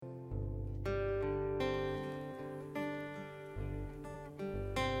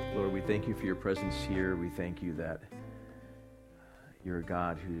Lord, we thank you for your presence here. We thank you that you're a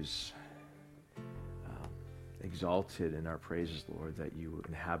God who's exalted in our praises, Lord, that you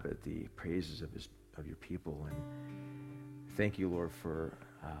inhabit the praises of your people. And thank you, Lord, for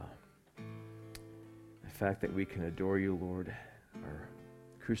the fact that we can adore you, Lord, our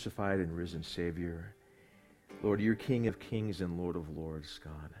crucified and risen Savior. Lord, you're King of kings and Lord of lords,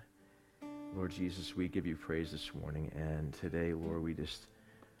 God. Lord Jesus, we give you praise this morning. And today, Lord, we just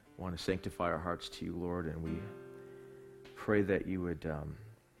want to sanctify our hearts to you, Lord, and we pray that you would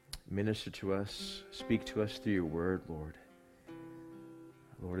minister to us, speak to us through your word, Lord.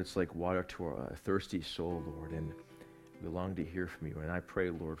 Lord, it's like water to a thirsty soul, Lord, and we long to hear from you. And I pray,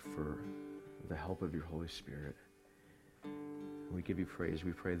 Lord, for the help of your Holy Spirit. We give you praise.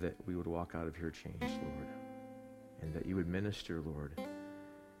 We pray that we would walk out of here changed, Lord, and that you would minister, Lord,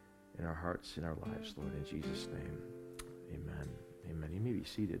 in our hearts, in our lives, Lord, in Jesus' name. Amen. Amen. You may be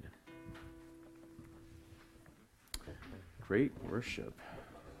seated. Great worship.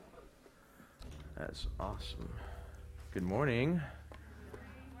 That's awesome. Good morning.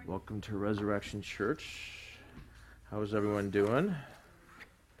 Welcome to Resurrection Church. How's everyone doing?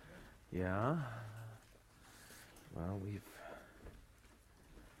 Yeah. Well, if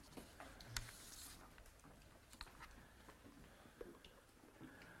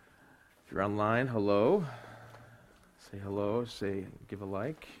you're online, hello. Say hello, give a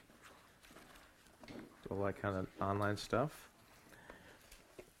like. Do all that kind of online stuff.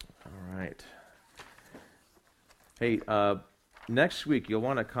 All right. Hey, next week you'll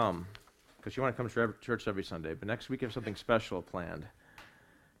want to come, because you want to come to church every Sunday, but next week you have something special planned.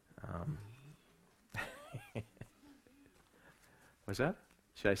 What's that?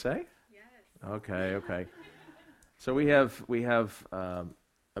 Should I say? Yes. Okay. So we have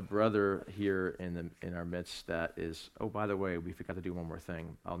a brother here in our midst that is. Oh, by the way, we forgot to do one more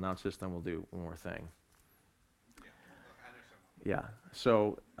thing. I'll announce this, then we'll do one more thing. Yeah.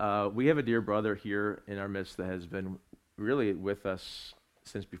 So we have a dear brother here in our midst that has been really with us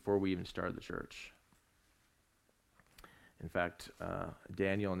since before we even started the church. In fact,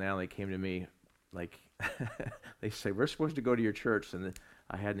 Daniel and Natalie came to me like they say, we're supposed to go to your church, and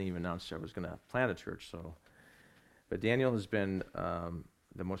I hadn't even announced I was going to plant a church. But Daniel has been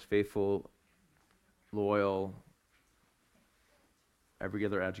the most faithful, loyal, every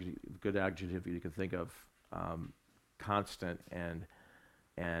other good adjective you can think of, constant, and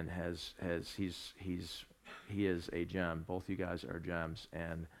he is a gem. Both you guys are gems.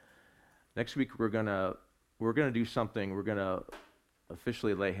 And next week we're gonna do something. We're gonna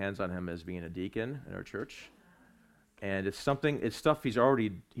officially lay hands on him as being a deacon in our church. And it's stuff he's already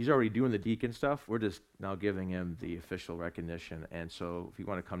doing the deacon stuff. We're just now giving him the official recognition. And so if you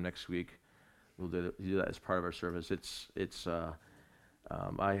want to come next week, we'll do that as part of our service.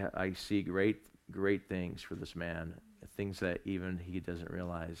 I see great things for this man, things that even he doesn't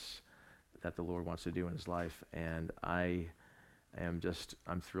realize that the Lord wants to do in his life. And I'm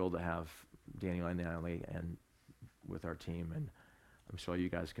thrilled to have Daniel and Natalie and with our team, and I'm sure you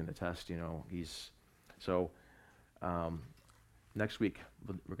guys can attest, next week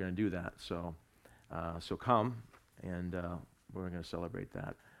we're going to do that. So come, and we're going to celebrate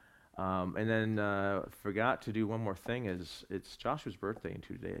that. And then forgot to do one more thing. It's Joshua's birthday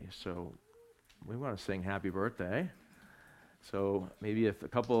today, so we want to sing happy birthday. So maybe if a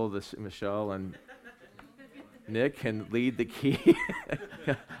couple of this, Michelle and Nick, can lead the key.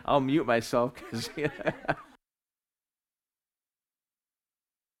 I'll mute myself because.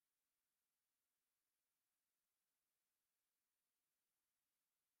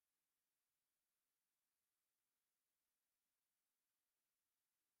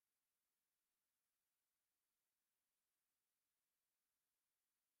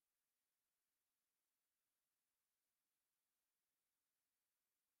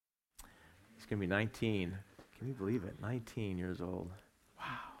 He's going to be 19. Can you believe it? 19 years old.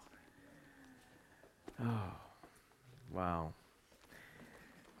 Wow. Oh, wow.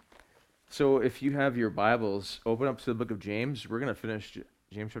 So if you have your Bibles, open up to the book of James. We're going to finish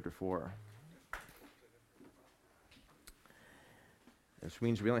James chapter 4. Which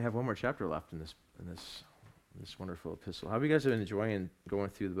means we only have one more chapter left in this wonderful epistle. How have you guys been enjoying going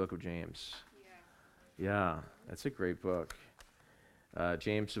through the book of James? Yeah, that's a great book.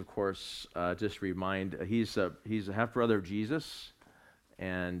 James, of course, just remind, he's a half brother of Jesus,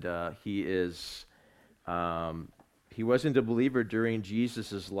 and he wasn't a believer during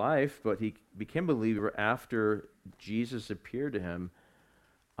Jesus' life, but he became a believer after Jesus appeared to him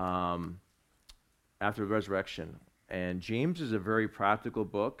after the resurrection. And James is a very practical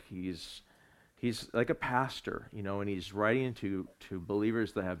book. He's he's like a pastor, and he's writing to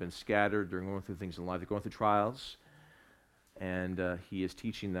believers that have been scattered. They're going through things in life. They're going through trials, and he is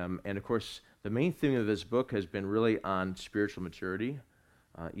teaching them. And of course, the main theme of this book has been really on spiritual maturity,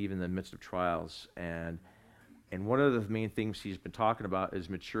 even in the midst of trials. And one of the main things he's been talking about is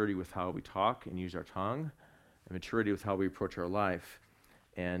maturity with how we talk and use our tongue, and maturity with how we approach our life.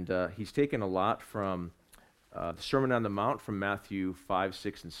 And he's taken a lot from the Sermon on the Mount from Matthew 5,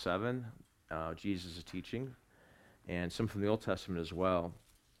 6, and 7. Jesus is teaching, and some from the Old Testament as well.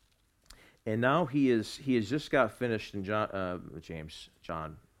 And now he has just got finished in James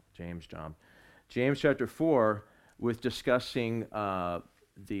chapter 4 with discussing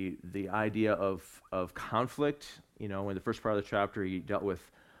the idea of conflict. In the first part of the chapter, he dealt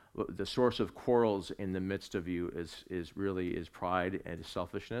with the source of quarrels in the midst of you is pride and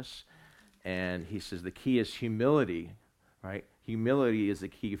selfishness. And he says the key is humility, right? Humility is the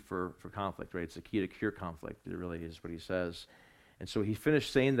key for conflict, right? It's the key to cure conflict. It really is what he says. And so he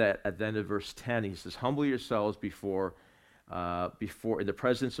finished saying that at the end of verse 10. He says, humble yourselves before in the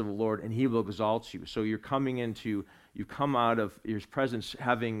presence of the Lord, and he will exalt you. So you come out of his presence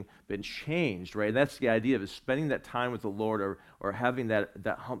having been changed, right? And that's the idea of spending that time with the Lord, or having that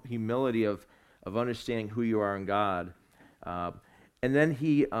humility of understanding who you are in God. And then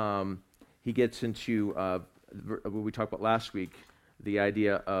he gets into what we talked about last week, the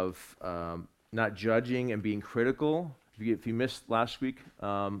idea of not judging and being critical. If you missed last week,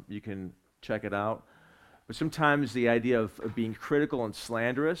 you can check it out. But sometimes the idea of being critical and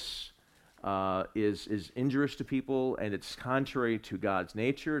slanderous is injurious to people, and it's contrary to God's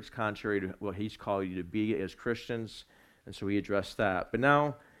nature. It's contrary to what he's called you to be as Christians, and so he addressed that. But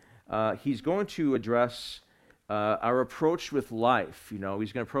now he's going to address our approach with life. He's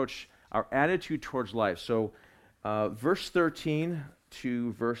going to approach our attitude towards life. So verse 13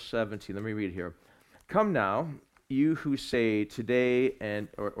 to verse 17, let me read here. Come now, you who say today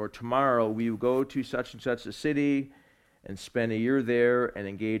or tomorrow we will go to such and such a city and spend a year there and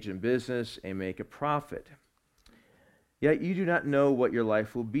engage in business and make a profit. Yet you do not know what your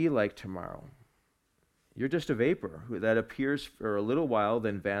life will be like tomorrow. You're just a vapor that appears for a little while,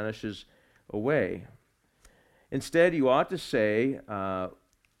 then vanishes away. Instead, you ought to say,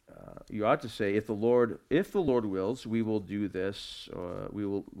 if the Lord wills, we will do this, or we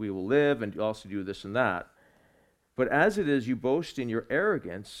will live and also do this and that. But as it is, you boast in your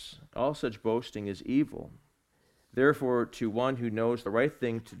arrogance. All such boasting is evil. Therefore, to one who knows the right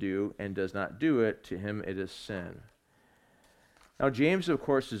thing to do and does not do it, to him it is sin. Now, James, of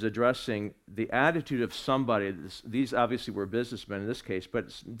course, is addressing the attitude of somebody. These obviously were businessmen in this case, but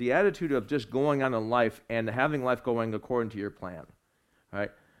it's the attitude of just going on in life and having life going according to your plan,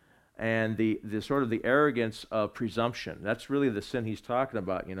 right? And the sort of the arrogance of presumption. That's really the sin he's talking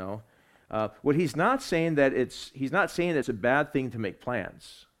about, What he's not saying he's not saying it's a bad thing to make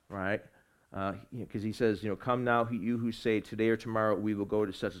plans, right? Because he says, come now, you who say today or tomorrow we will go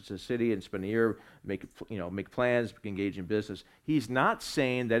to such and such a city and spend a year, make plans, engage in business. He's not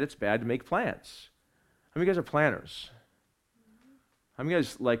saying that it's bad to make plans. How many of you guys are planners? How many of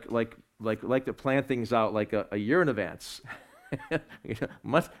you guys like to plan things out like a year in advance?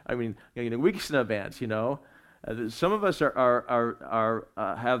 Weeks in advance. Some of us they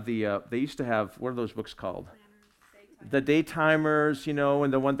used to have, what are those books called? The Daytimers, and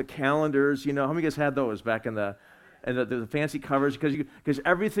the calendars, how many of you guys had those back in the fancy covers? Because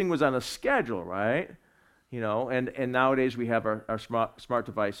everything was on a schedule, right? And nowadays we have our smart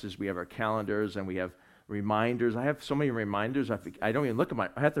devices, we have our calendars, and we have reminders. I have so many reminders, I don't even look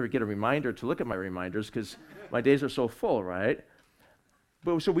at I have to get a reminder to look at my reminders because my days are so full, right?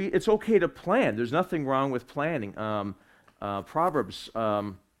 But so it's okay to plan. There's nothing wrong with planning. Proverbs,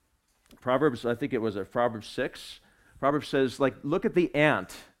 I think it was Proverbs 6. Proverbs says, look at the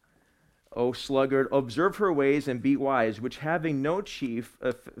ant, O sluggard, observe her ways and be wise, which having no chief,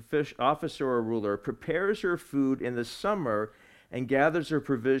 a fish officer or ruler, prepares her food in the summer and gathers her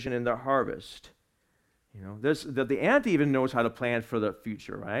provision in the harvest. The ant even knows how to plan for the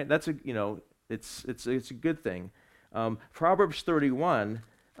future, right? That's it's a good thing. Proverbs 31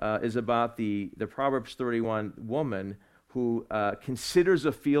 is about the Proverbs 31 woman who considers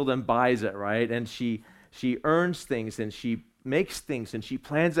a field and buys it, right? And she earns things and she makes things and she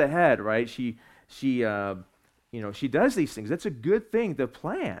plans ahead, right? She does these things. That's a good thing to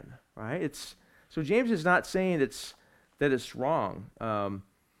plan, right? So James is not saying that it's wrong.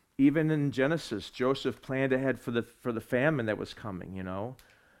 Even in Genesis, Joseph planned ahead for the famine that was coming.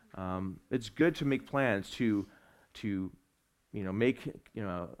 It's good to make plans to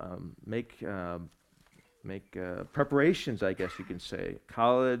make make preparations, I guess you can say,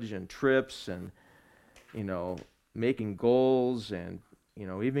 college and trips and, making goals and,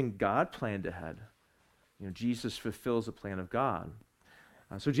 even God planned ahead. Jesus fulfills the plan of God.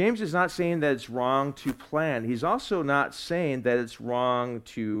 So James is not saying that it's wrong to plan. He's also not saying that it's wrong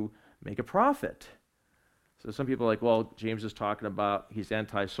to make a profit. So some people are like, well, James is talking about he's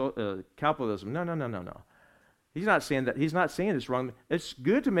anti-capitalism. No. He's not saying that. He's not saying it's wrong. It's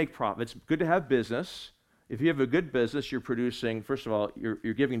good to make profit. It's good to have business. If you have a good business, you're producing, first of all,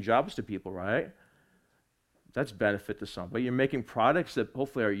 you're giving jobs to people, right? That's benefit to somebody. You're making products that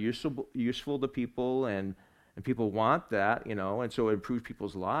hopefully are useful to people, and people want that, and so it improves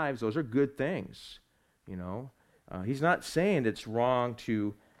people's lives. Those are good things, He's not saying it's wrong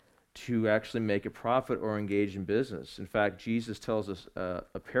to actually make a profit or engage in business. In fact, Jesus tells us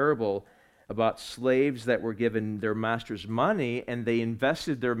a parable about slaves that were given their master's money, and they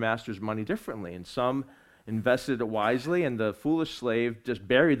invested their master's money differently. And some invested it wisely, and the foolish slave just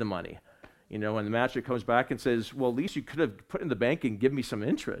buried the money. And the master comes back and says, well, at least you could have put it in the bank and give me some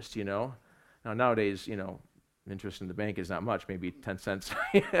interest, Now, nowadays, interest in the bank is not much, maybe 10 cents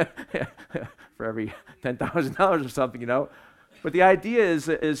for every $10,000 or something, But the idea is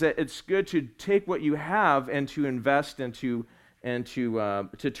that it's good to take what you have and to invest and to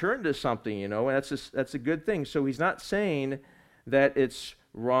turn to something, and that's a good thing. So he's not saying that it's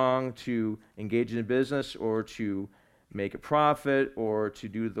wrong to engage in a business or to make a profit or to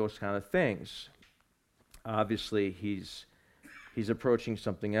do those kind of things. Obviously, he's approaching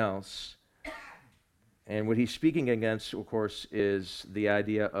something else. And what he's speaking against, of course, is the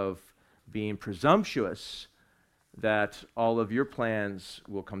idea of being presumptuous that all of your plans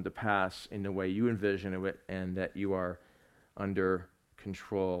will come to pass in the way you envision it and that you are under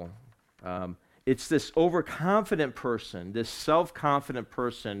control. It's this overconfident person, this self-confident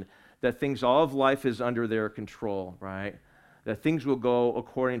person that thinks all of life is under their control, right? That things will go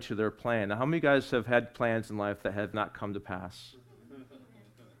according to their plan. Now, how many of you guys have had plans in life that have not come to pass?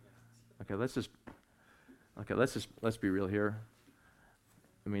 Let's be real here.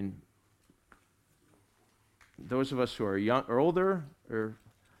 I mean, those of us who are young or older, or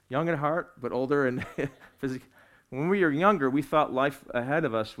young at heart but older in physically, when we were younger, we thought life ahead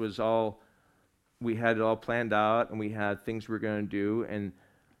of us was we had it all planned out, and we had things we were going to do. And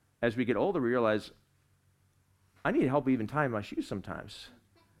as we get older, we realize, I need help even tying my shoes sometimes.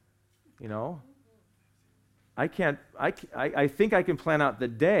 I think I can plan out the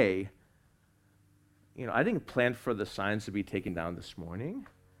day. I didn't plan for the signs to be taken down this morning.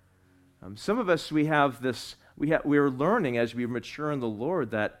 Some of us, we're learning as we mature in the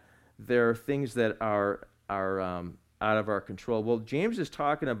Lord that there are things that are out of our control. Well, James is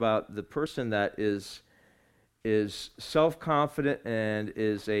talking about the person that is self-confident and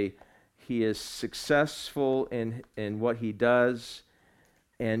he is successful in what he does.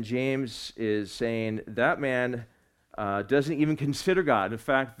 And James is saying that man doesn't even consider God. In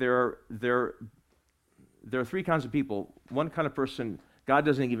fact, there are three kinds of people. One kind of person, God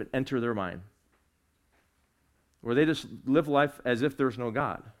doesn't even enter their mind, where they just live life as if there's no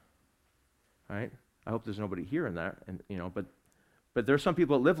God, right? I hope there's nobody here in that, but there's some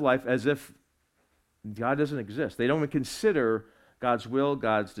people that live life as if God doesn't exist. They don't even consider God's will,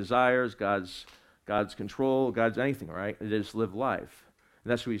 God's desires, God's control, God's anything, right? They just live life.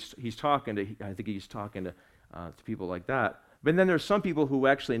 And that's what he's talking to. I think he's talking to people like that. But then there's some people who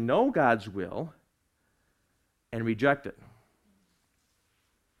actually know God's will and reject it.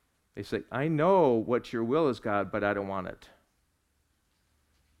 They say, I know what your will is, God, but I don't want it.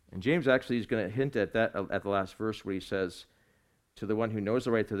 And James actually is going to hint at that at the last verse where he says, to the one who knows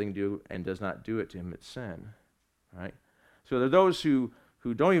the right thing to do and does not do it, to him it's sin. Right? So there are those who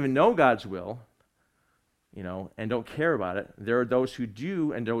don't even know God's will, and don't care about it. There are those who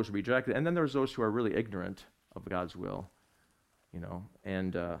do and those who reject it. And then there's those who are really ignorant of God's will,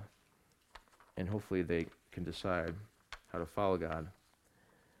 and hopefully they can decide how to follow God.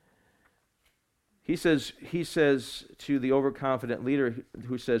 He says to the overconfident leader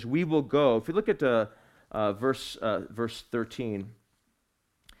who says, we will go. If you look at verse 13,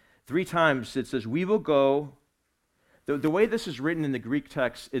 3 times it says, we will go. The way this is written in the Greek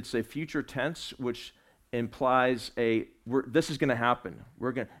text, it's a future tense, which implies this is going to happen.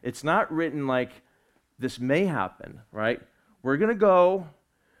 It's not written like this may happen, right? We're going to go.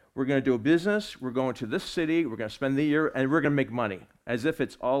 We're going to do a business. We're going to this city. We're going to spend the year, and we're going to make money, as if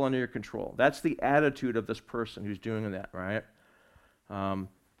it's all under your control. That's the attitude of this person who's doing that, right?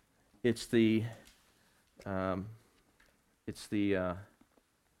 It's the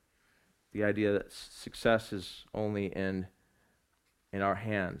idea that success is only in our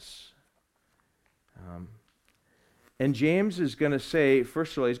hands. And James is going to say,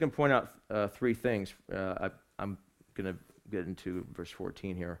 first of all, he's going to point out three things. I'm going to get into verse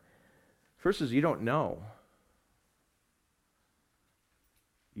 14 here. First is you don't know.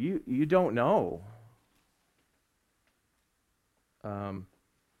 You don't know.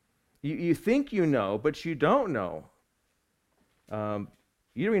 You think you know, but you don't know. You don't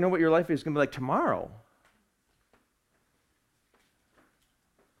even know what your life is going to be like tomorrow.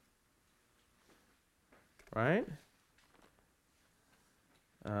 Right?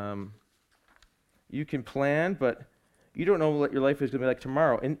 You can plan, but you don't know what your life is going to be like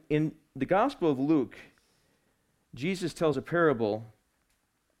tomorrow. In the Gospel of Luke, Jesus tells a parable.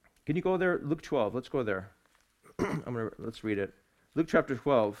 Can you go there? Luke 12. Let's go there. Let's read it. Luke chapter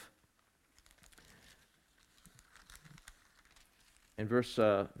 12. And verse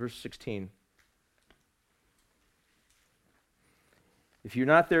 16. If you're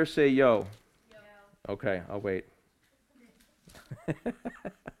not there, say yo. Yo. Okay, I'll wait. A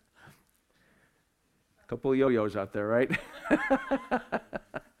couple of yo-yos out there, right?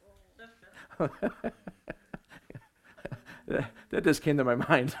 That just came to my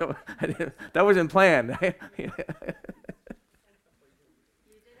mind. That wasn't planned.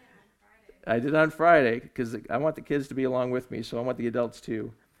 I did on Friday because I want the kids to be along with me, so I want the adults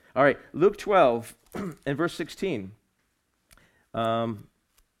too. All right, Luke 12 and verse 16. And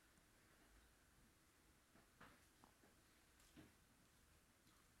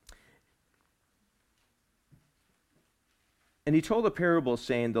he told a parable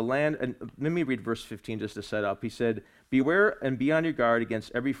saying, the land, and let me read verse 15 just to set up. He said, beware and be on your guard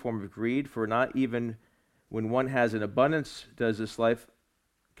against every form of greed, for not even when one has an abundance does this life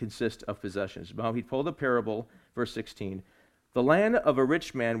consist of possessions. Now he told a parable, verse 16. The land of a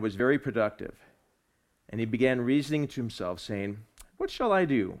rich man was very productive, and he began reasoning to himself, saying, what shall I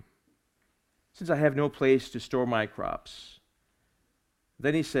do, since I have no place to store my crops?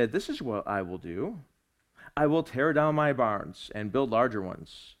 Then he said, this is what I will do. I will tear down my barns and build larger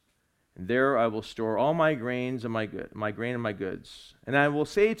ones, and there I will store all my grains and my grain and my goods. And I will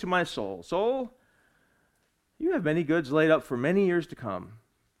say to my soul, soul, you have many goods laid up for many years to come.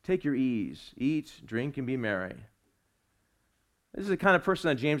 Take your ease, eat, drink, and be merry. This is the kind of person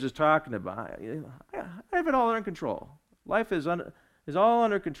that James is talking about. I have it all under control. Life is all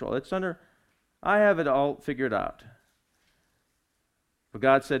under control. I have it all figured out. But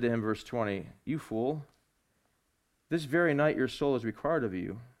God said to him, verse 20, you fool, this very night your soul is required of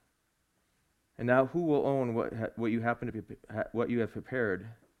you. And now who will own what you have prepared?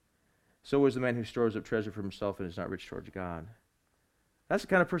 So is the man who stores up treasure for himself and is not rich towards God. That's the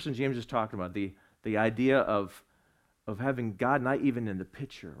kind of person James is talking about, the idea of having God not even in the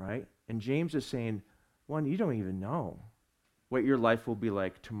picture, right? And James is saying, one, you don't even know what your life will be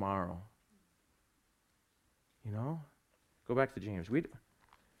like tomorrow. You know? Go back to James.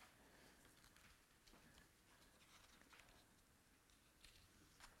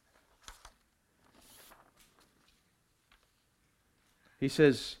 He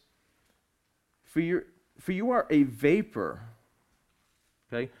says, for you are a vapor.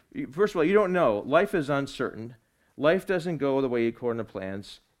 Okay? First of all, you don't know. Life is uncertain. Life doesn't go the way according to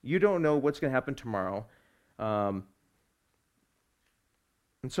plans. You don't know what's going to happen tomorrow. And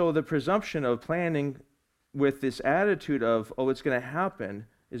so the presumption of planning with this attitude of, oh, it's going to happen,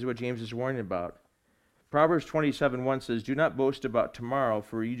 is what James is warning about. Proverbs 27:1 says, do not boast about tomorrow,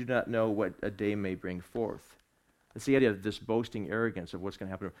 for you do not know what a day may bring forth. That's the idea of this boasting arrogance of what's going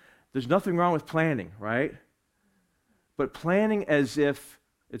to happen. There's nothing wrong with planning, right? But planning as if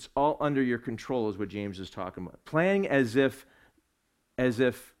it's all under your control is what James is talking about. Planning as if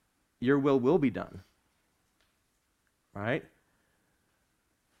your will be done, right?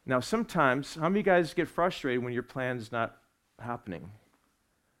 Now, sometimes, how many of you guys get frustrated when your plan's not happening?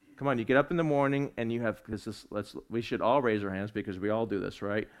 Come on, you get up in the morning and you have, we should all raise our hands because we all do this,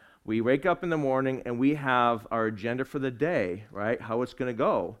 right? We wake up in the morning and we have our agenda for the day, right? How it's going to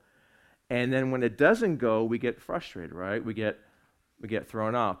go. And then when it doesn't go, we get frustrated, right? We get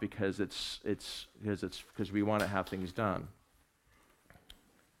thrown off because we want to have things done.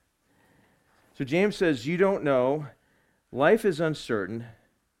 So James says, you don't know. Life is uncertain.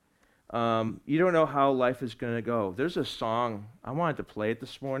 You don't know how life is going to go. There's a song. I wanted to play it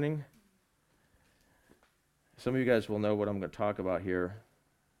this morning. Some of you guys will know what I'm going to talk about here.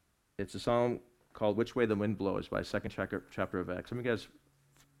 It's a song called Which Way the Wind Blows by Second Chapter of Acts. Some of you guys,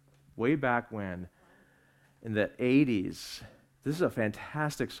 way back when, in the 80s, this is a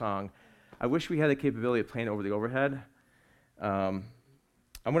fantastic song. I wish we had the capability of playing it over the overhead. I'm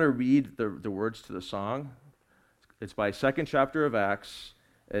going to read the words to the song. It's by Second Chapter of Acts,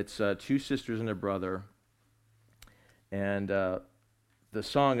 It's two sisters and a brother. And the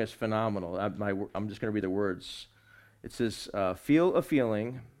song is phenomenal. I'm just going to read the words. It says, feel a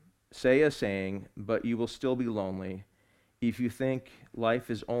feeling, say a saying, but you will still be lonely if you think life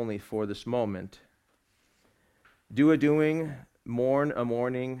is only for this moment. Do a doing, mourn a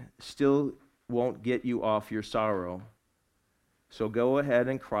mourning, still won't get you off your sorrow. So go ahead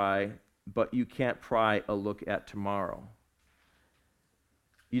and cry, but you can't pry a look at tomorrow.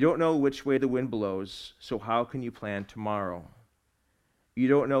 You don't know which way the wind blows, so how can you plan tomorrow? You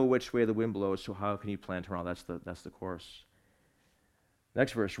don't know which way the wind blows, so how can you plan tomorrow? That's the chorus.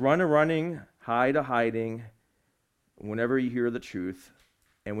 Next verse. Run a running, hide a hiding, whenever you hear the truth,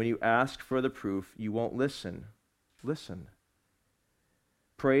 and when you ask for the proof, you won't listen. Listen.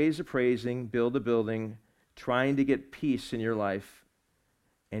 Praise a praising, build a building, trying to get peace in your life,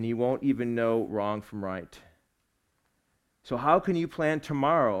 and you won't even know wrong from right. So how can you plan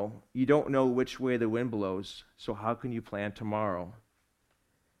tomorrow? You don't know which way the wind blows, so how can you plan tomorrow?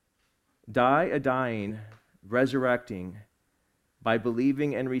 Die a dying, resurrecting, by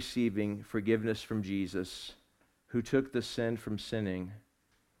believing and receiving forgiveness from Jesus, who took the sin from sinning.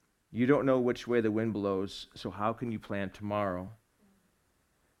 You don't know which way the wind blows, so how can you plan tomorrow?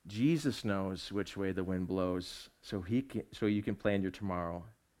 Jesus knows which way the wind blows, so you can plan your tomorrow.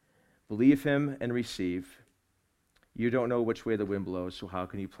 Believe him and receive. You don't know which way the wind blows, so how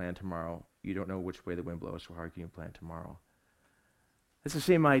can you plan tomorrow? You don't know which way the wind blows, so how can you plan tomorrow? It's the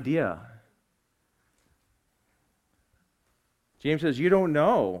same idea. James says, you don't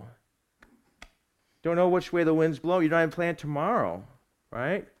know. Don't know which way the winds blow. You don't even plan tomorrow,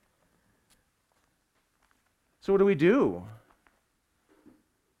 right? So what do we do?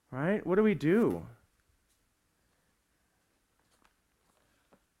 Right? What do we do?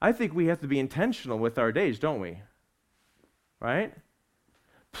 I think we have to be intentional with our days, don't we? Right?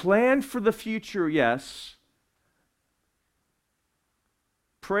 Plan for the future, yes.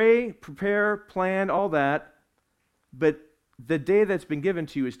 Pray, prepare, plan, all that. But the day that's been given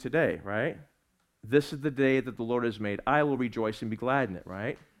to you is today, right? This is the day that the Lord has made. I will rejoice and be glad in it,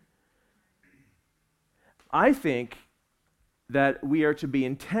 right? I think that we are to be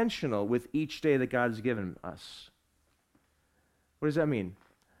intentional with each day that God has given us. What does that mean?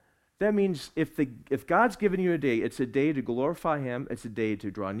 That means if God's given you a day, it's a day to glorify him, it's a day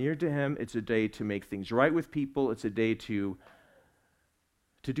to draw near to him, it's a day to make things right with people, it's a day to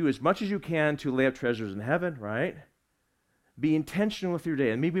do as much as you can to lay up treasures in heaven, right? Be intentional with your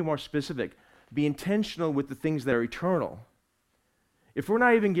day, and maybe more specific, be intentional with the things that are eternal. If we're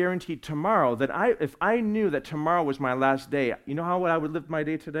not even guaranteed tomorrow, then if I knew that tomorrow was my last day, you know how I would live my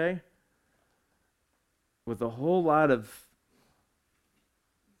day today? With a whole lot of,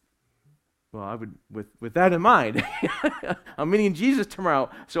 well, I would, with that in mind, I'm meeting Jesus tomorrow,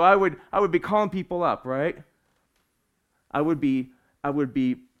 so I would be calling people up, right? I would be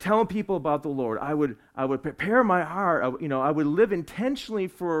telling people about the Lord. I would prepare my heart. I would live intentionally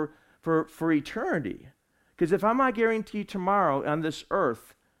for eternity. Because if I'm not guaranteed tomorrow on this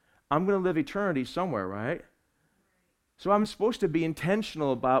earth, I'm going to live eternity somewhere, right? So I'm supposed to be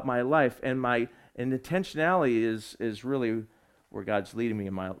intentional about my life, and intentionality is really where God's leading me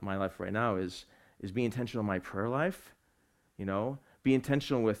in my life right now is be intentional in my prayer life, be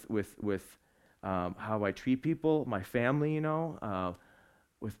intentional with how I treat people, my family,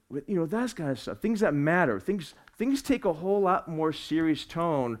 with that kind of stuff, things that matter. Things take a whole lot more serious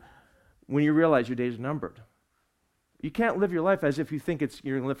tone when you realize your days are numbered. You can't live your life as if you think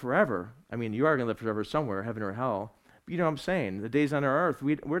you're going to live forever. I mean, you are going to live forever somewhere, heaven or hell. But you know what I'm saying? The days on our earth,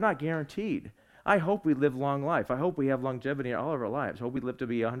 we're not guaranteed. I hope we live long life. I hope we have longevity in all of our lives. I hope we live to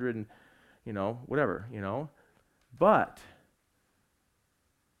be 100 and, whatever. But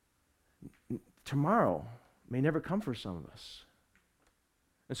tomorrow may never come for some of us.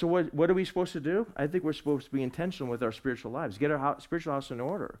 And so what are we supposed to do? I think we're supposed to be intentional with our spiritual lives. Get our spiritual house in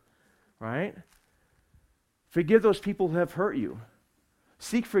order, right? Forgive those people who have hurt you.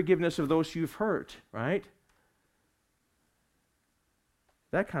 Seek forgiveness of those you've hurt, right?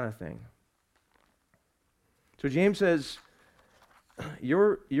 That kind of thing. So James says,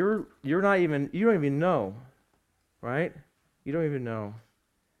 you don't even know, right? You don't even know.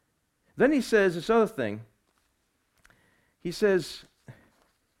 Then he says this other thing. He says,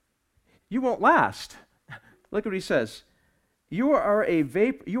 you won't last. Look what he says. You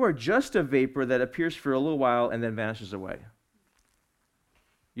are just a vapor that appears for a little while and then vanishes away.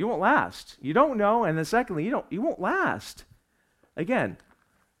 You won't last. You don't know, and then secondly, you won't last. Again,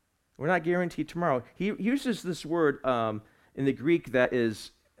 we're not guaranteed tomorrow. He uses this word in the Greek that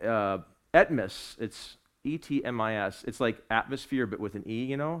is etmos. It's E-T-M-I-S. It's like atmosphere, but with an E,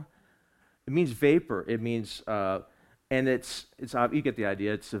 you know? It means vapor. It means, and it's you get the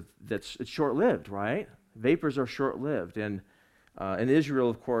idea. It's short-lived, right? Vapors are short-lived. And in Israel,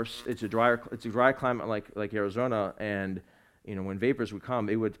 of course, it's a dry climate like Arizona, and when vapors would come,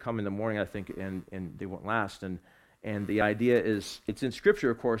 it would come in the morning, I think, and they won't last. And the idea is, it's in Scripture,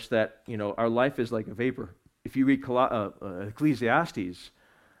 of course, that our life is like a vapor. If you read Ecclesiastes,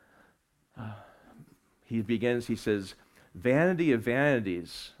 he says, vanity of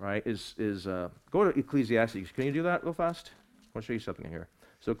vanities, right, go to Ecclesiastes. Can you do that real fast? I want to show you something here.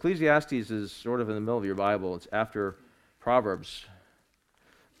 So Ecclesiastes is sort of in the middle of your Bible. It's after Proverbs.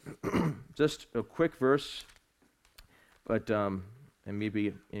 Just a quick verse, but, and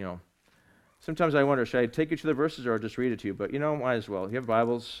maybe, sometimes I wonder, should I take you to the verses or just read it to you? But, might as well. If you have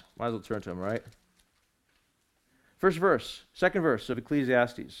Bibles, might as well turn to them, right? First verse, second verse of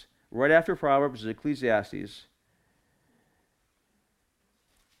Ecclesiastes. Right after Proverbs is Ecclesiastes.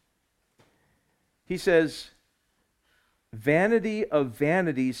 He says, vanity of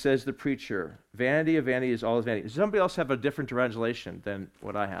vanities, says the preacher. Vanity of vanity is all is vanity. Does somebody else have a different translation than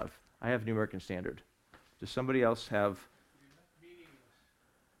what I have? I have New American Standard. Does somebody else have?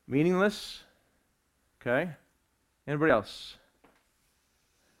 Meaningless? Okay. Anybody else?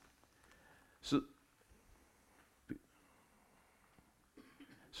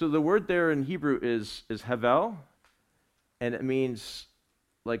 So the word there in Hebrew is havel, and it means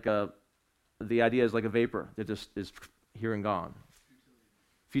the idea is like a vapor that just is here and gone.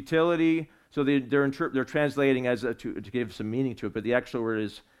 Futility. So they're translating as to give some meaning to it, but the actual word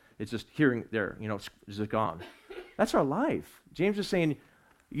is it's just here and there. It's just gone. That's our life. James is saying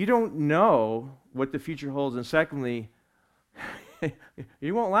you don't know what the future holds, and secondly,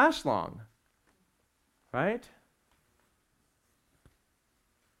 you won't last long, right?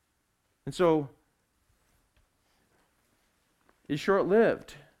 And so it's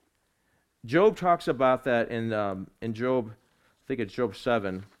short-lived. Job talks about that in Job, I think it's Job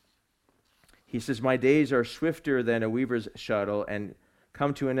 7. He says, my days are swifter than a weaver's shuttle and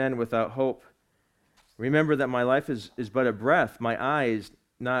come to an end without hope. Remember that my life is but a breath. My eyes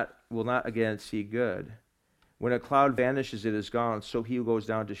will not again see good. When a cloud vanishes, it is gone. So he who goes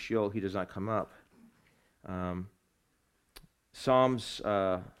down to Sheol, he does not come up. Psalm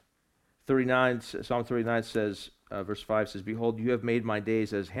 39 says, verse 5 says, behold, you have made my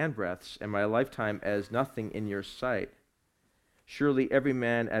days as handbreadths, and my lifetime as nothing in your sight. Surely every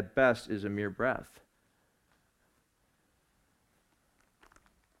man at best is a mere breath.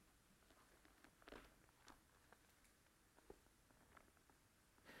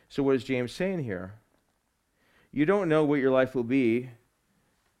 So what is James saying here? You don't know what your life will be,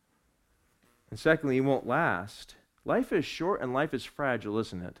 and secondly, it won't last. Life is short and life is fragile,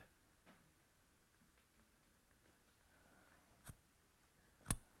 isn't it?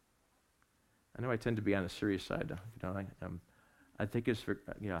 I know I tend to be on the serious side. I think it's for,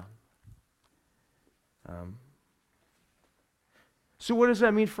 yeah. So what does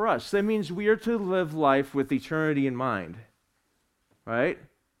that mean for us? That means we are to live life with eternity in mind, right?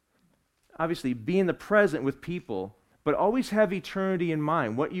 Obviously, be in the present with people, but always have eternity in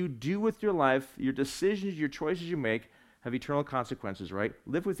mind. What you do with your life, your decisions, your choices you make, have eternal consequences, right?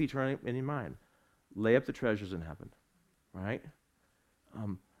 Live with eternity in mind. Lay up the treasures in heaven, right?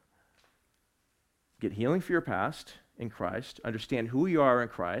 Get healing for your past in Christ. Understand who you are in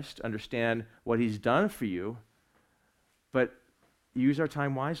Christ. Understand what He's done for you. But use our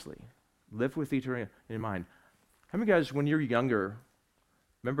time wisely. Live with eternity in mind. How many guys, when you're younger,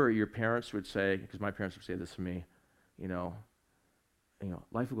 remember your parents would say, because my parents would say this to me,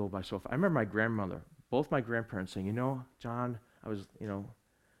 life will go by so fast. I remember my grandmother, both my grandparents saying, John, I was,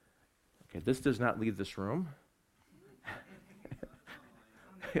 okay, this does not leave this room.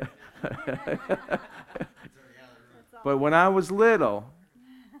 But when I was little,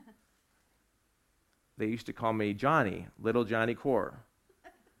 they used to call me Johnny, little Johnny Core.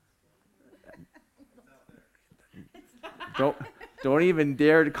 Don't even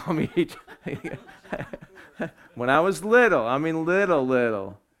dare to call me. When I was little, I mean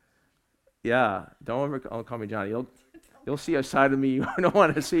little. Yeah, don't ever call me Johnny. You'll see a side of me you don't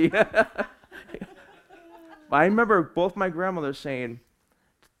want to see. But I remember both my grandmothers saying,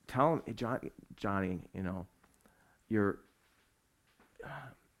 tell him, hey, Johnny, your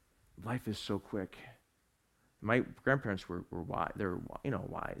life is so quick. My grandparents were wise. They were,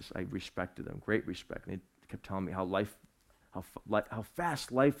 wise. I respected them, great respect. And they kept telling me how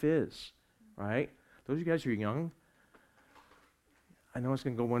fast life is, right? Those of you guys who are young, I know it's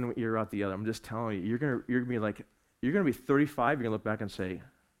going to go one ear out the other. I'm just telling you, you're going to be 35. You're going to look back and say,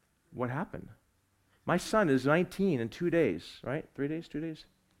 what happened? My son is 19 in 2 days, right? 3 days, 2 days?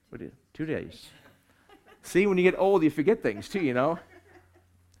 What is it? 2 days. See, when you get old, you forget things too, you know?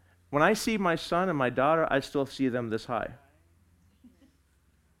 When I see my son and my daughter, I still see them this high.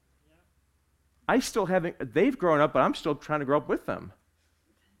 They've grown up, but I'm still trying to grow up with them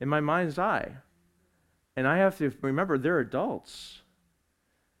in my mind's eye. And I have to remember they're adults,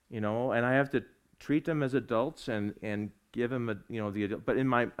 you know, and I have to treat them as adults and give them the adult. But in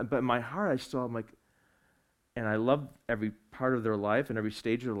my heart, I'm like, and I love every part of their life and every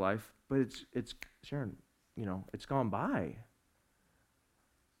stage of their life, but it's Sharon, you know, it's gone by.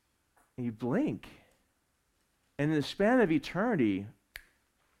 And you blink. And in the span of eternity,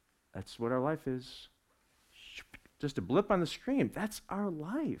 that's what our life is. Just a blip on the screen. That's our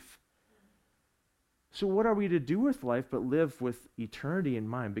life. So what are we to do with life but live with eternity in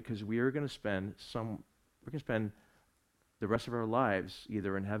mind? Because we are going to spend the rest of our lives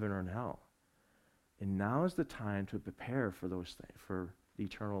either in heaven or in hell. And now is the time to prepare for those things, for the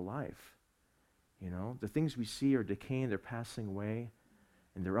eternal life. You know, the things we see are decaying, they're passing away,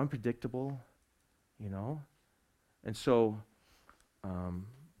 and they're unpredictable, you know. And so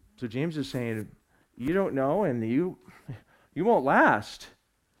James is saying, you don't know, and you won't last.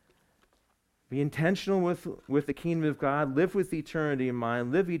 Be intentional with the kingdom of God. Live with eternity in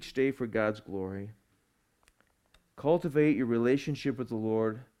mind. Live each day for God's glory. Cultivate your relationship with the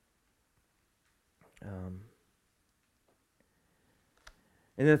Lord.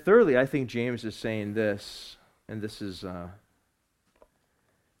 And then thirdly, I think James is saying this, and this is,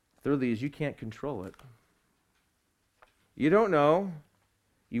 thirdly, is you can't control it. You don't know,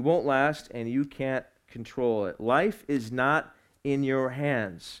 you won't last, and you can't control it. Life is not in your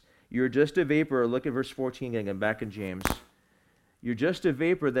hands. You're just a vapor. Look at verse 14 again, back in James. You're just a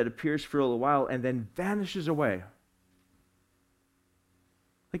vapor that appears for a little while and then vanishes away.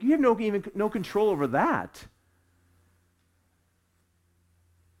 Like you have no control over that.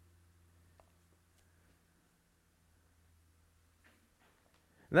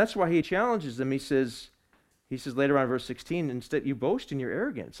 And that's why he challenges them. He says later on in verse 16, instead you boast in your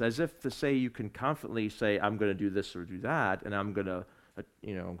arrogance, as if to say you can confidently say, I'm going to do this or do that, and I'm going to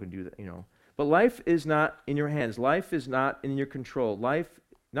do that, you know. But life is not in your hands. Life is not in your control. Life,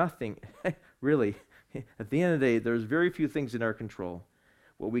 nothing, really. At the end of the day, there's very few things in our control.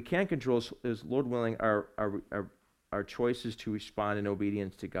 What we can control is, Lord willing, our choices to respond in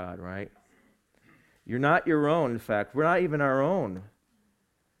obedience to God, right? You're not your own, in fact. We're not even our own.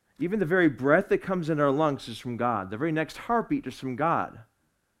 Even the very breath that comes in our lungs is from God. The very next heartbeat is from God.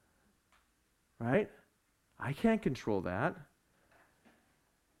 Right? I can't control that.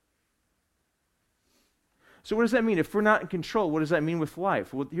 So what does that mean? If we're not in control, what does that mean with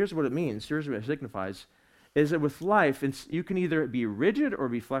life? Well, here's what it means. Here's what it signifies. Is that with life, you can either be rigid or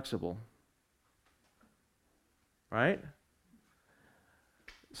be flexible. Right?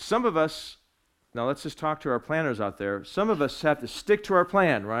 Some of us, now let's just talk to our planners out there. Some of us have to stick to our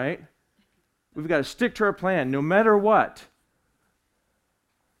plan, right? We've got to stick to our plan no matter what.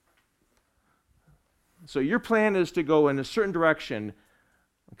 So your plan is to go in a certain direction.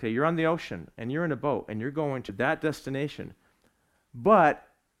 Okay, you're on the ocean and you're in a boat and you're going to that destination. But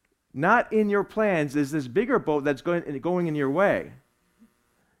not in your plans is this bigger boat that's going in your way.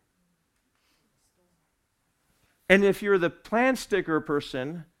 And if you're the plan sticker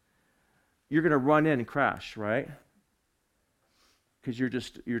person, you're going to run in and crash, right? Because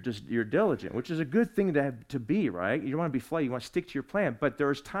you're diligent, which is a good thing to be, right? You don't want to be flighty. You want to stick to your plan. But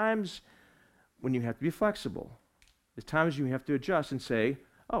there's times when you have to be flexible. There's times you have to adjust and say,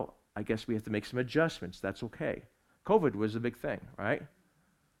 oh, I guess we have to make some adjustments. That's okay. COVID was a big thing, right?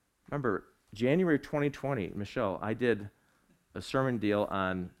 Remember, January 2020, Michelle, I did a sermon deal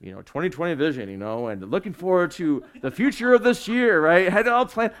on, 2020 vision, and looking forward to the future of this year, right? I had it all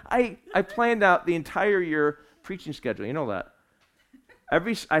planned. I planned out the entire year preaching schedule. You know that.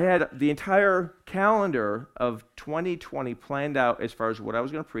 I had the entire calendar of 2020 planned out as far as what I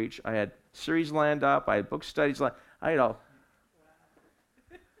was going to preach. I had series lined up. I had book studies lined up. I had all.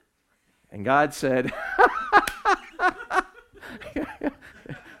 And God said,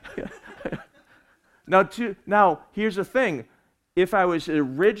 Now, here's the thing. If I was a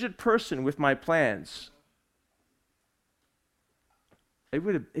rigid person with my plans,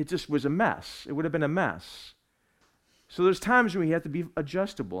 it just was a mess. It would have been a mess. So there's times when you have to be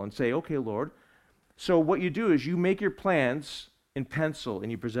adjustable and say, okay, Lord. So what you do is you make your plans in pencil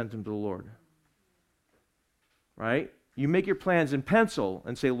and you present them to the Lord. Right? You make your plans in pencil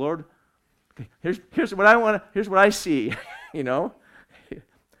and say, Lord, okay, here's what I want. Here's what I see. And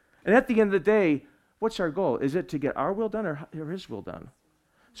at the end of the day, what's our goal? Is it to get our will done or His will done?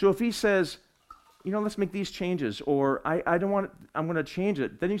 So if He says, let's make these changes, or I don't want, I'm going to change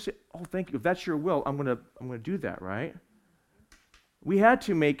it. Then you say, oh, thank you. If that's your will, I'm going to do that, right? We learned,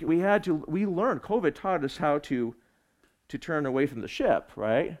 COVID taught us how to turn away from the ship,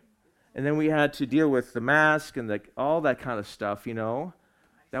 right? And then we had to deal with the mask and all that kind of stuff,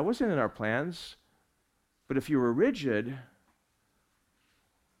 That wasn't in our plans. But if you were rigid,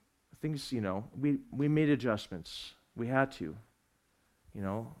 things, we made adjustments. We had to,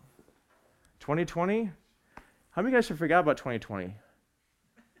 2020? How many guys have forgot about 2020?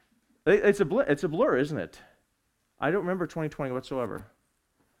 It's a blur, isn't it? I don't remember 2020 whatsoever.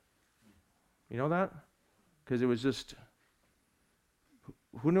 You know that? Because it was just,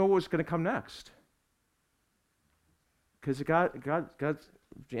 who knew what was going to come next? Because God,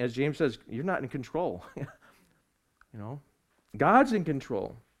 as James says, you're not in control. God's in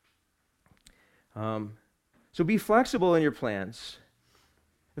control. So be flexible in your plans.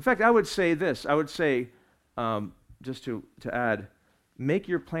 In fact, I would say this. I would say, just to add, make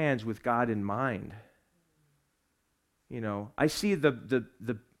your plans with God in mind. I see the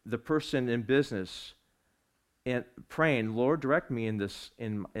person in business and praying, Lord, direct me in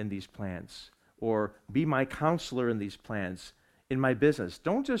these plans, or be my counselor in these plans in my business.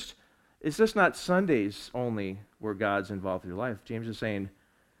 It's just not Sundays only where God's involved in your life. James is saying,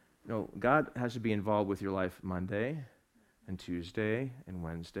 God has to be involved with your life Monday and Tuesday and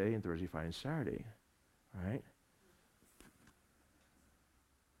Wednesday and Thursday, Friday, and Saturday, right?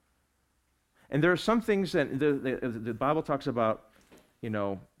 And there are some things that the Bible talks about,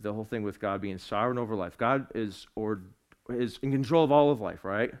 the whole thing with God being sovereign over life. God is in control of all of life,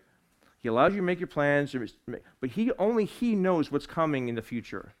 right? He allows you to make your plans, but He knows what's coming in the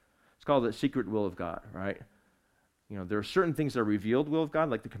future. It's called the secret will of God, right? There are certain things that are revealed will of God,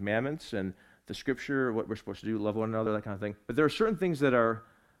 like the commandments and the scripture, what we're supposed to do, love one another, that kind of thing. But there are certain things that are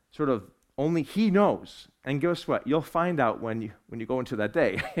sort of only He knows. And guess what? You'll find out when you go into that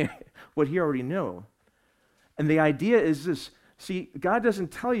day what He already knew. And the idea is this. See, God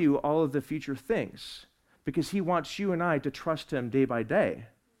doesn't tell you all of the future things because He wants you and I to trust Him day by day,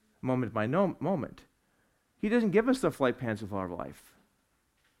 moment by moment. He doesn't give us the flight plans of our life.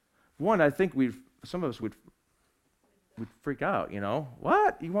 One, I think some of us would freak out,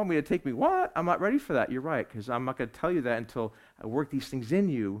 What? You want me to take me? What? I'm not ready for that. You're right, because I'm not going to tell you that until I work these things in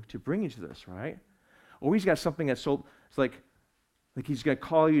you to bring you to this, right? Or He's got something that's so, it's like He's going to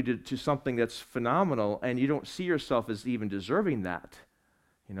call you to something that's phenomenal, and you don't see yourself as even deserving that,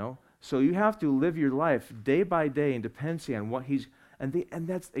 So you have to live your life day by day in dependency on what He's, and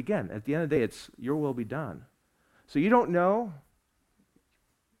that's, again, at the end of the day, it's your will be done. So you don't know.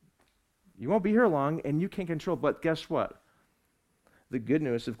 You won't be here long, and you can't control. But guess what? The good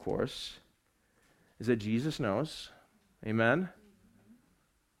news, of course, is that Jesus knows. Amen?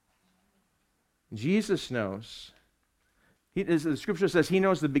 Jesus knows. As the scripture says, He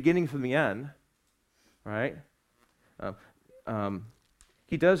knows the beginning from the end. Right?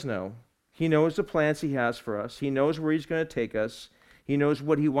 He does know. He knows the plans He has for us. He knows where He's going to take us. He knows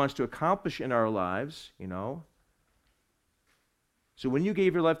what He wants to accomplish in our lives, So when you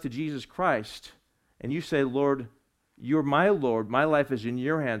gave your life to Jesus Christ and you say, Lord, you're my Lord, my life is in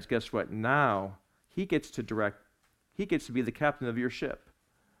your hands, guess what? Now He gets to direct, He gets to be the captain of your ship.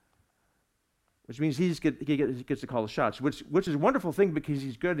 Which means he gets to call the shots, which is a wonderful thing because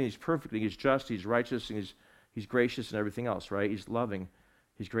He's good and He's perfect and He's just, He's righteous and He's gracious and everything else, right? He's loving,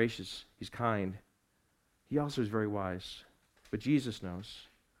 He's gracious, He's kind. He also is very wise. But Jesus knows.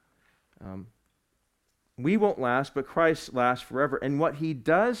 We won't last, but Christ lasts forever. And what He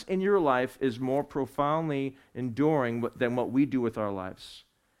does in your life is more profoundly enduring than what we do with our lives.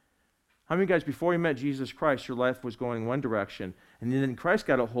 How many of you guys, before you met Jesus Christ, your life was going one direction, and then Christ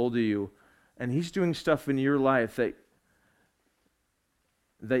got a hold of you, and He's doing stuff in your life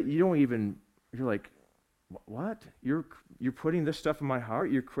that you don't even, you're like, what? You're putting this stuff in my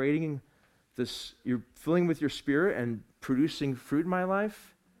heart? You're creating this, you're filling with your Spirit and producing fruit in my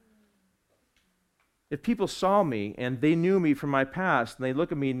life? If people saw me and they knew me from my past, and they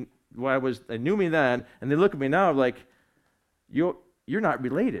look at me, they knew me then, and they look at me now like, you're not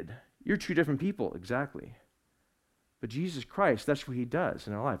related. You're two different people, exactly. But Jesus Christ, that's what He does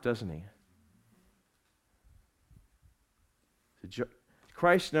in our life, doesn't He? So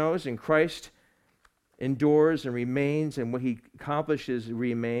Christ knows, and Christ endures and remains, and what He accomplishes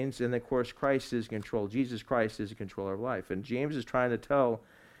remains, and of course Christ is in control. Jesus Christ is in control of our life. And James is trying to tell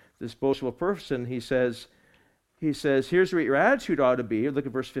this boastful person, he says, here's what your attitude ought to be. Look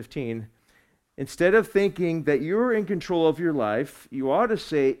at verse 15. Instead of thinking that you're in control of your life, you ought to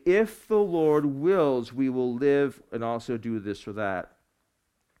say, if the Lord wills, we will live and also do this or that.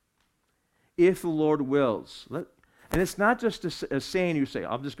 If the Lord wills. And it's not just a saying you say,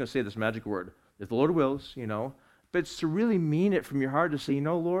 I'm just going to say this magic word. If the Lord wills, but it's to really mean it from your heart to say,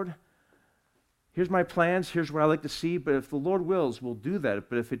 Lord, here's my plans, here's what I like to see, but if the Lord wills, we'll do that.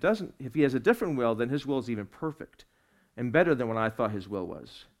 But if it doesn't, if he has a different will, then his will is even perfect and better than what I thought his will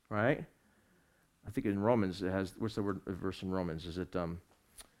was, right? I think in Romans it has, what's the verse in Romans? Is it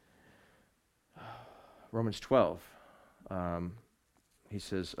Romans 12? He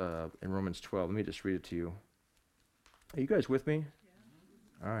says in Romans 12, let me just read it to you. Are you guys with me?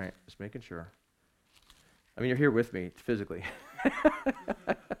 Yeah. All right, just making sure. I mean, you're here with me physically.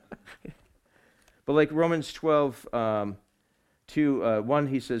 But like Romans 12, 1,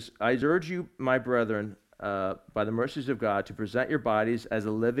 he says, I urge you, my brethren, by the mercies of God, to present your bodies as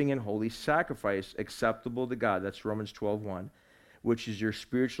a living and holy sacrifice acceptable to God. That's Romans 12:1, which is your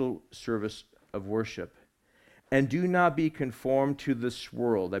spiritual service of worship. And do not be conformed to this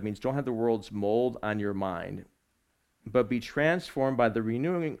world. That means don't have the world's mold on your mind, but be transformed by the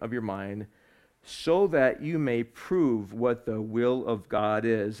renewing of your mind, so that you may prove what the will of God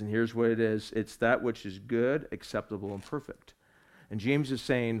is. And here's what it is. It's that which is good, acceptable, and perfect. And James is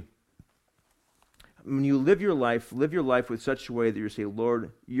saying, when you live your life with such a way that you say,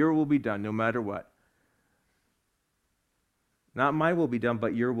 Lord, your will be done no matter what. Not my will be done,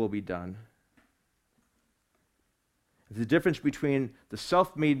 but your will be done. The difference between the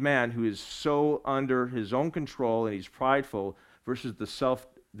self-made man who is so under his own control and he's prideful versus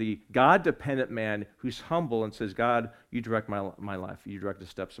the God-dependent man who's humble and says, God, you direct my life. You direct the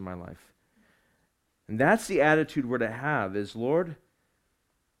steps of my life. And that's the attitude we're to have is, Lord,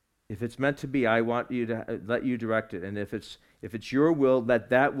 if it's meant to be, I want you to let you direct it. And if it's your will,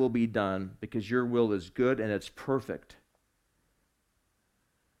 that will be done because your will is good and it's perfect.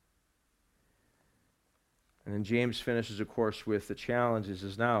 And then James finishes, of course, with the challenge. He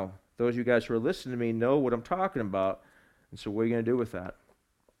says, now, those of you guys who are listening to me know what I'm talking about. And so what are you going to do with that?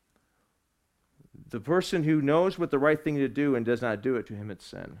 The person who knows what the right thing to do and does not do it, to him it's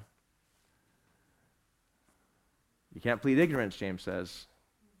sin. You can't plead ignorance, James says.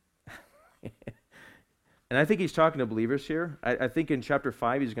 And I think he's talking to believers here. I think in chapter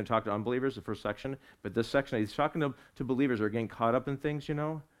 5 he's going to talk to unbelievers, the first section. But this section, he's talking to believers who are getting caught up in things,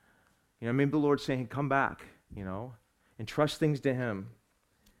 maybe the Lord's saying, come back, and trust things to him.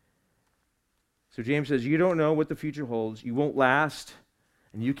 So James says, you don't know what the future holds. You won't last,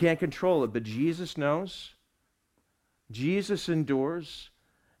 and you can't control it. But Jesus knows. Jesus endures,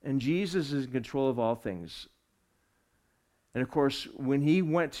 and Jesus is in control of all things. And of course, when he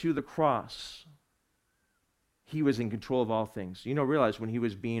went to the cross, he was in control of all things. Realize when he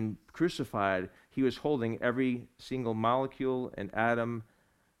was being crucified, he was holding every single molecule and atom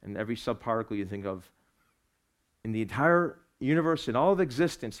and every subparticle you think of in the entire universe and all of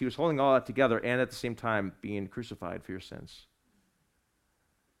existence. He was holding all that together and at the same time being crucified for your sins.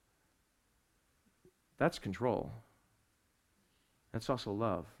 That's control. That's also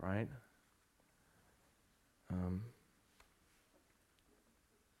love, right?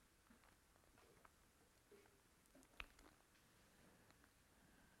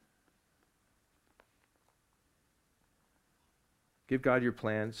 Give God your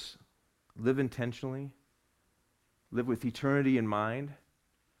plans. Live intentionally. Live with eternity in mind.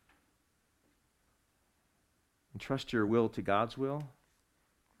 And trust your will to God's will.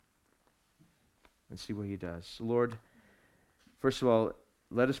 And see what he does. Lord, first of all,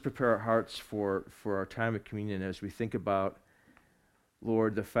 let us prepare our hearts for our time of communion as we think about,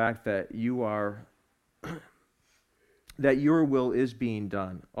 Lord, the fact that you are, that your will is being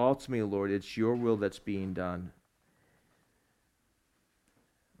done. Ultimately, Lord, it's your will that's being done.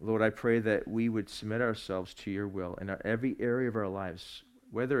 Lord, I pray that we would submit ourselves to your will in every area of our lives,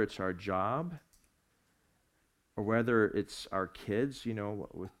 whether it's our job or whether it's our kids,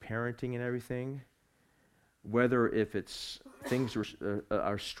 with parenting and everything, whether if it's things,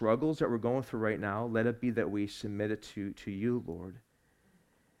 our struggles that we're going through right now, let it be that we submit it to you, Lord.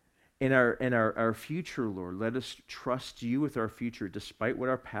 In our future, Lord, let us trust you with our future, despite what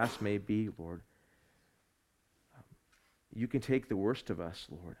our past may be, Lord. You can take the worst of us,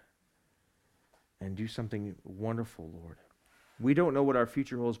 Lord, and do something wonderful, Lord. We don't know what our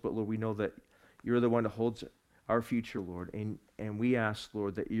future holds, but Lord, we know that you're the one that holds our future, Lord. And we ask,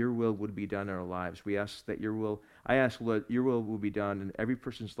 Lord, that your will would be done in our lives. We ask that I ask, Lord, your will be done in every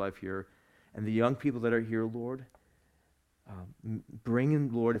person's life here. And the young people that are here, Lord, bring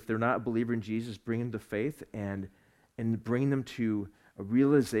in, Lord, if they're not a believer in Jesus, bring them to faith and bring them to a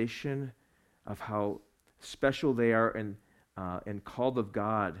realization of how special they are and called of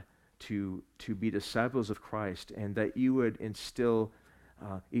God to be disciples of Christ, and that you would instill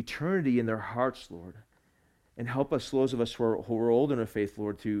eternity in their hearts, Lord. And help us, those of us who are old in our faith,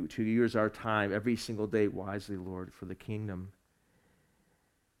 Lord, to use our time every single day wisely, Lord, for the kingdom.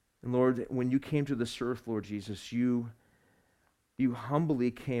 And Lord, when you came to this earth, Lord Jesus, you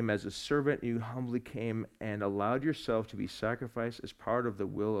humbly came as a servant. You humbly came and allowed yourself to be sacrificed as part of the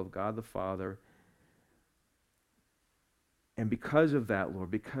will of God the Father. And because of that,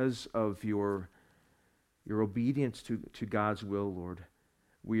 Lord, because of your obedience to God's will, Lord,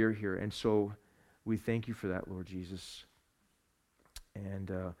 we are here. And so we thank you for that, Lord Jesus.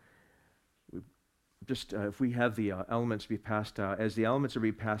 And if we have the elements be passed out, as the elements are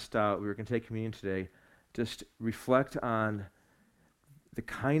being passed out, we're going to take communion today. Just reflect on the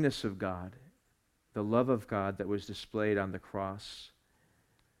kindness of God, the love of God that was displayed on the cross.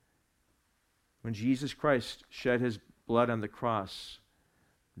 When Jesus Christ shed his blood on the cross,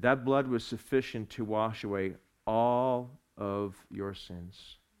 that blood was sufficient to wash away all of your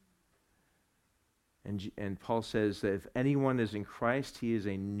sins. And Paul says that if anyone is in Christ, he is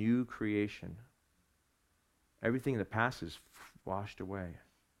a new creation. Everything in the past is washed away.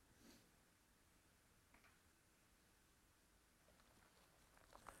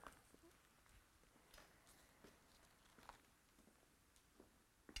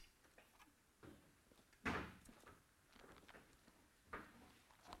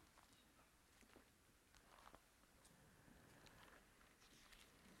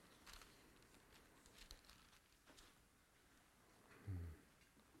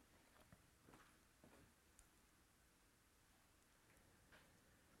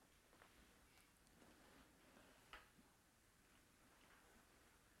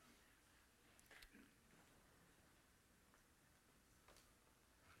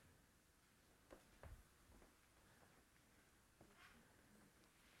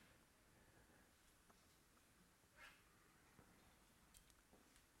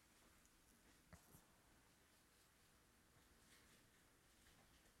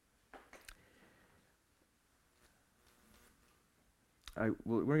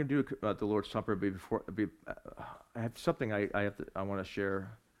 We're going to do the Lord's Supper. Before I have something I want to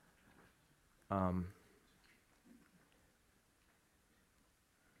share. Let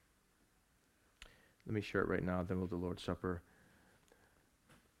me share it right now. Then we'll do the Lord's Supper.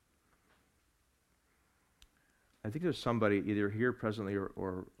 I think there's somebody either here presently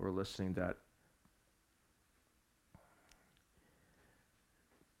or listening that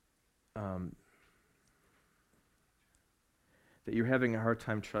that you're having a hard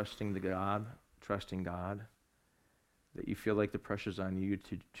time trusting God, that you feel like the pressure's on you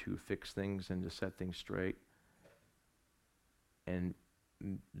to fix things and to set things straight. And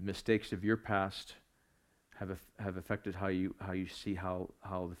mistakes of your past have affected how you see how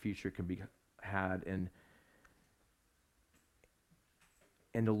the future can be had. And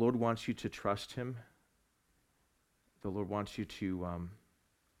the Lord wants you to trust him. The Lord wants you to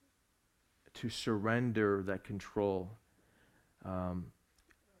surrender that control.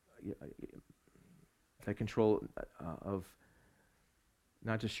 That control of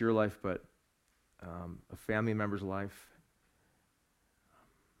not just your life, but a family member's life.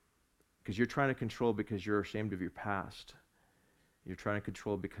 Because you're trying to control because you're ashamed of your past. You're trying to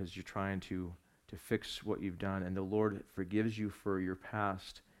control because you're trying to fix what you've done. And the Lord forgives you for your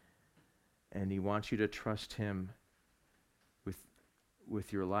past. And he wants you to trust him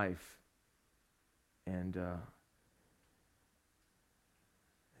with your life. And I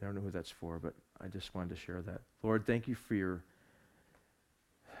don't know who that's for, but I just wanted to share that. Lord, thank you,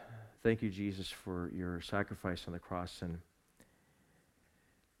 Jesus, for your sacrifice on the cross. And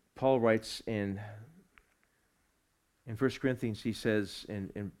Paul writes in 1 Corinthians, he says,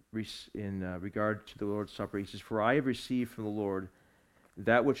 in regard to the Lord's Supper, he says, "For I have received from the Lord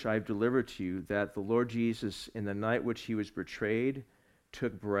that which I have delivered to you, that the Lord Jesus, in the night which he was betrayed,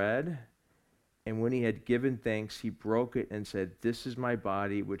 took bread, and when he had given thanks, he broke it and said, 'This is my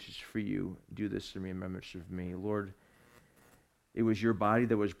body, which is for you. Do this in remembrance of me.'" Lord, it was your body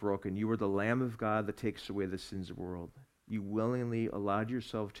that was broken. You were the Lamb of God that takes away the sins of the world. You willingly allowed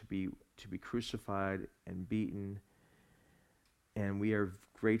yourself to be crucified and beaten, and we are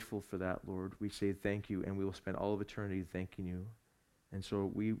grateful for that, Lord. We say thank you, and we will spend all of eternity thanking you. And so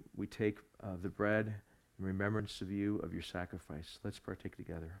we take the bread in remembrance of you, of your sacrifice. Let's partake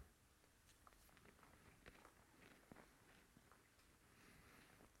together.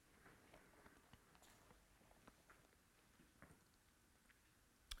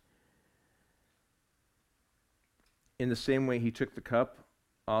 In the same way, he took the cup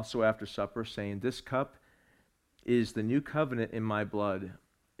also after supper, saying, "This cup is the new covenant in my blood.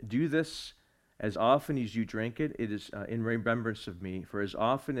 Do this As often as you drink it, it is in remembrance of me. For as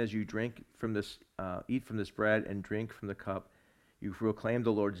often as you eat from this bread and drink from the cup, you proclaim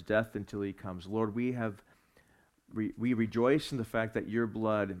the Lord's death until he comes. Lord, we rejoice in the fact that your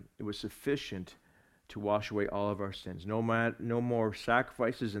blood, it was sufficient to wash away all of our sins. No more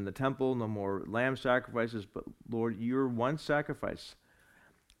sacrifices in the temple, no more lamb sacrifices, but Lord, your one sacrifice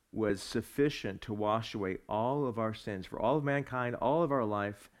was sufficient to wash away all of our sins for all of mankind, all of our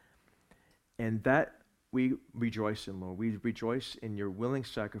life. And that we rejoice in, Lord. We rejoice in your willing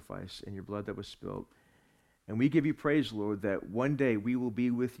sacrifice and your blood that was spilled. And we give you praise, Lord, that one day we will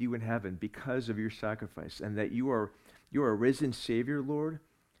be with you in heaven because of your sacrifice, and that you are a risen Savior, Lord,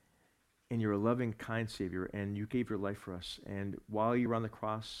 and you're a loving, kind Savior, and you gave your life for us. And while you were on the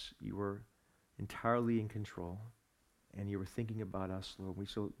cross, you were entirely in control, and you were thinking about us, Lord. We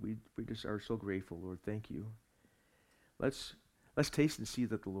just are so grateful, Lord. Thank you. Let's taste and see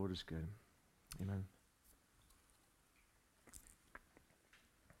that the Lord is good. Amen.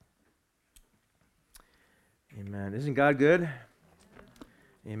 Amen. Isn't God good?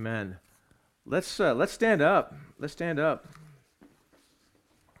 Amen. Let's stand up. Let's stand up.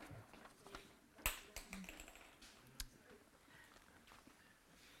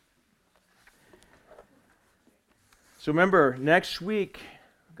 So remember, next week,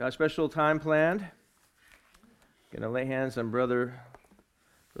 got a special time planned. Gonna lay hands on Brother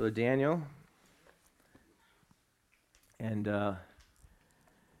Daniel. And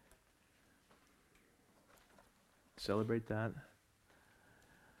celebrate that.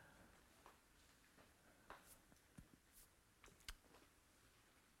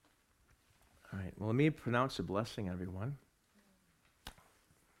 All right. Well, let me pronounce a blessing, everyone.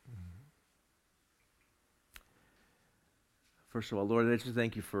 First of all, Lord, I just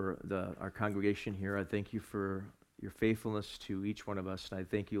thank you for our congregation here. I thank you for your faithfulness to each one of us. And I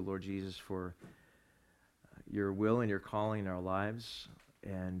thank you, Lord Jesus, for your will and your calling in our lives.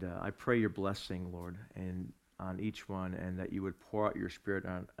 And I pray your blessing, Lord, and on each one, and that you would pour out your Spirit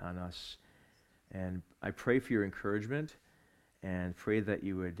on us. And I pray for your encouragement, and pray that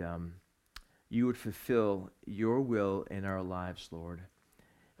you would fulfill your will in our lives, Lord.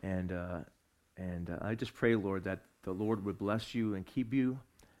 And I just pray, Lord, that the Lord would bless you and keep you,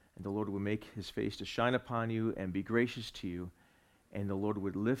 and the Lord would make his face to shine upon you and be gracious to you, and the Lord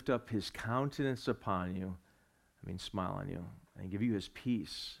would lift up his countenance upon you, smile on you, and give you his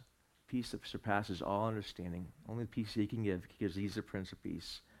peace that surpasses all understanding. Only the peace he can give, because he's the Prince of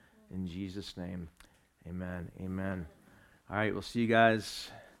Peace. In Jesus' name, amen. Amen. All right, we'll see you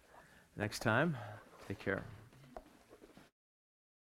guys next time. Take care.